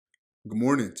Good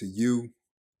morning to you,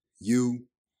 you,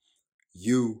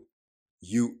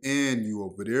 and you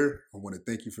over there. I want to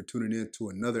thank you for tuning in to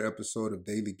another episode of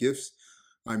Daily Gifts.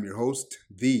 I'm your host,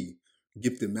 the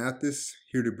Gifted Mathis,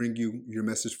 here to bring you your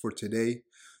message for today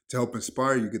to help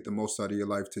inspire you get the most out of your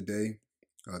life today,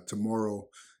 tomorrow,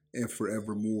 and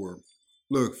forevermore.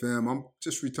 Look, fam, I'm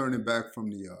just returning back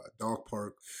from the dog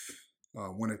park. I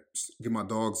want to get my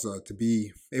dogs to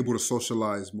be able to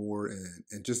socialize more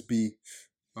and just be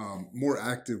more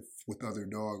active with other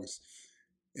dogs.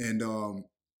 And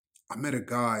I met a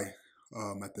guy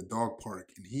at the dog park,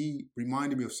 and he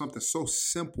reminded me of something so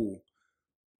simple,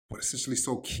 but essentially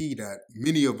so key that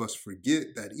many of us forget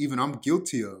that even I'm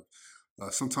guilty of.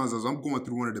 Sometimes as I'm going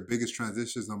through one of the biggest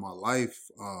transitions in my life,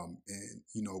 and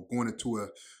going into a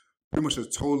pretty much a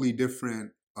totally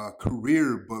different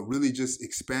career, but really just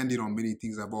expanding on many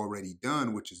things I've already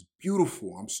done, which is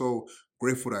beautiful. I'm so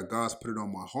grateful that God's put it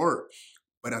on my heart.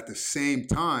 But at the same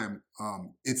time,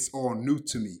 it's all new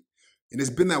to me. And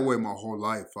it's been that way my whole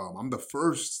life. I'm the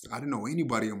first, I didn't know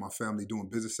anybody in my family doing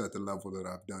business at the level that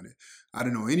I've done it. I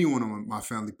didn't know anyone in my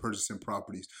family purchasing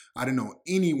properties. I didn't know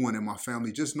anyone in my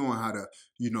family just knowing how to,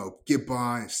 get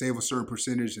by and save a certain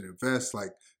percentage and invest.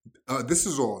 This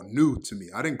is all new to me.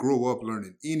 I didn't grow up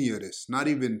learning any of this, not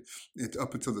even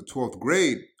up until the 12th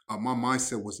grade. My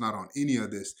mindset was not on any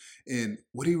of this. And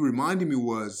what he reminded me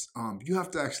was you have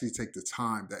to actually take the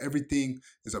time, that everything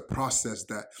is a process,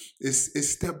 that it's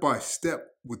step by step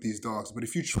with these dogs. But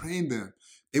if you train them,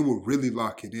 they will really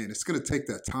lock it in. It's going to take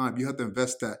that time. You have to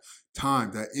invest that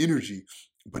time, that energy.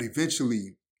 But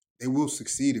eventually, they will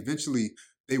succeed. Eventually,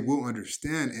 they will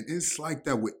understand. And it's like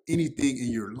that with anything in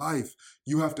your life.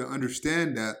 You have to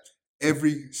understand that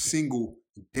every single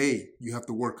day you have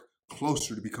to work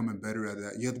closer to becoming better at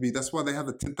that. You have to be. That's why they have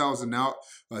the 10,000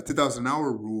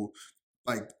 hour rule.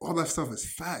 Like all that stuff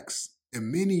is facts, and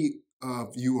many of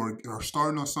you are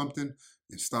starting on something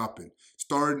and stopping,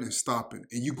 starting and stopping,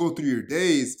 and you go through your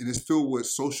days, and it's filled with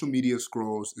social media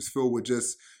scrolls. It's filled with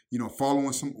just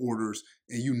following some orders,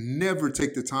 and you never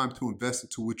take the time to invest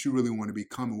into what you really want to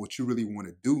become and what you really want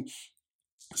to do.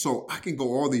 So I can go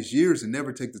all these years and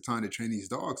never take the time to train these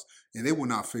dogs, and they will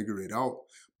not figure it out.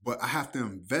 But I have to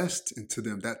invest into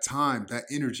them that time, that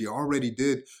energy. I already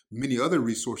did many other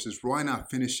resources. Why not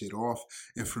finish it off?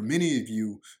 And for many of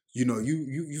you,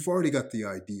 you've already got the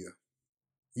idea.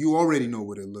 You already know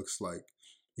what it looks like.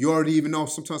 You already even know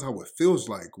sometimes how it feels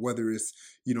like, whether it's,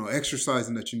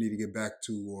 exercising that you need to get back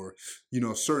to, or,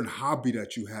 a certain hobby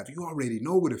that you have. You already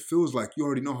know what it feels like. You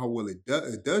already know how well it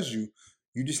does you.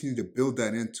 You just need to build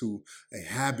that into a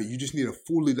habit. You just need to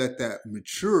fully let that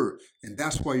mature. And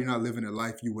that's why you're not living a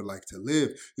life you would like to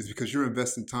live, is because you're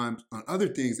investing time on other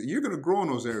things and you're going to grow in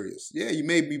those areas. Yeah, you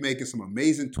may be making some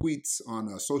amazing tweets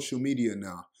on social media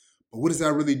now, but what is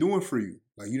that really doing for you?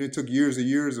 Like, you didn't took years and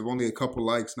years of only a couple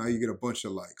likes. Now you get a bunch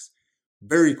of likes.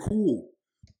 Very cool.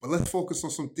 But let's focus on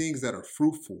some things that are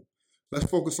fruitful. Let's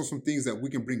focus on some things that we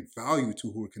can bring value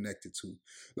to who we're connected to.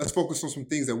 Let's focus on some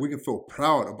things that we can feel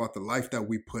proud about, the life that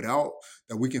we put out,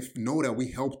 that we can know that we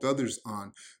helped others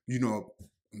on,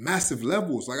 massive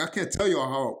levels. Like, I can't tell y'all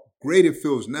how great it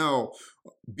feels now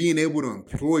being able to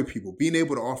employ people, being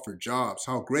able to offer jobs,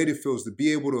 how great it feels to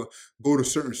be able to go to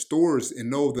certain stores and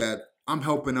know that I'm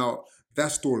helping out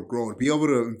that store grow, to be able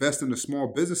to invest in the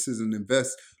small businesses and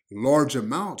invest large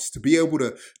amounts, to be able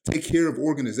to take care of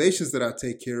organizations that I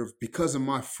take care of because of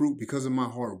my fruit, because of my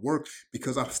hard work,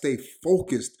 because I stay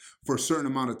focused for a certain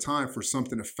amount of time for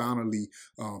something to finally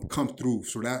come through.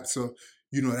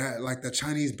 That, like that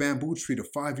Chinese bamboo tree, the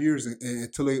 5 years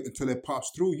until it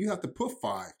pops through, you have to put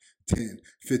 5, 10,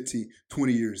 15,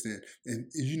 20 years in. And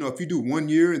if you do 1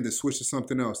 year and then switch to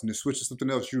something else and then switch to something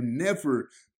else, you're never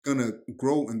gonna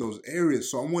grow in those areas.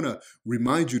 So I want to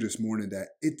remind you this morning that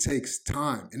it takes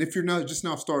time. And if you're not just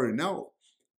now starting out,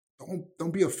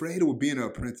 don't be afraid of being an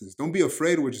apprentice. Don't be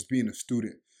afraid of just being a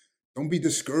student. Don't be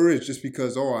discouraged just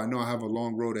because, oh, I know I have a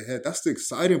long road ahead. That's the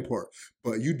exciting part.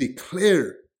 But you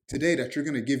declare today that you're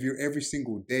going to give your every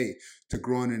single day to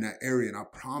growing in that area. And I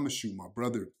promise you, my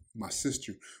brother, my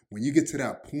sister, when you get to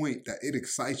that point that it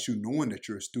excites you knowing that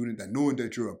you're a student, that knowing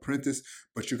that you're an apprentice,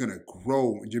 but you're going to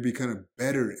grow and you're becoming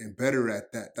better and better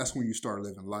at that, that's when you start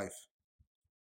living life.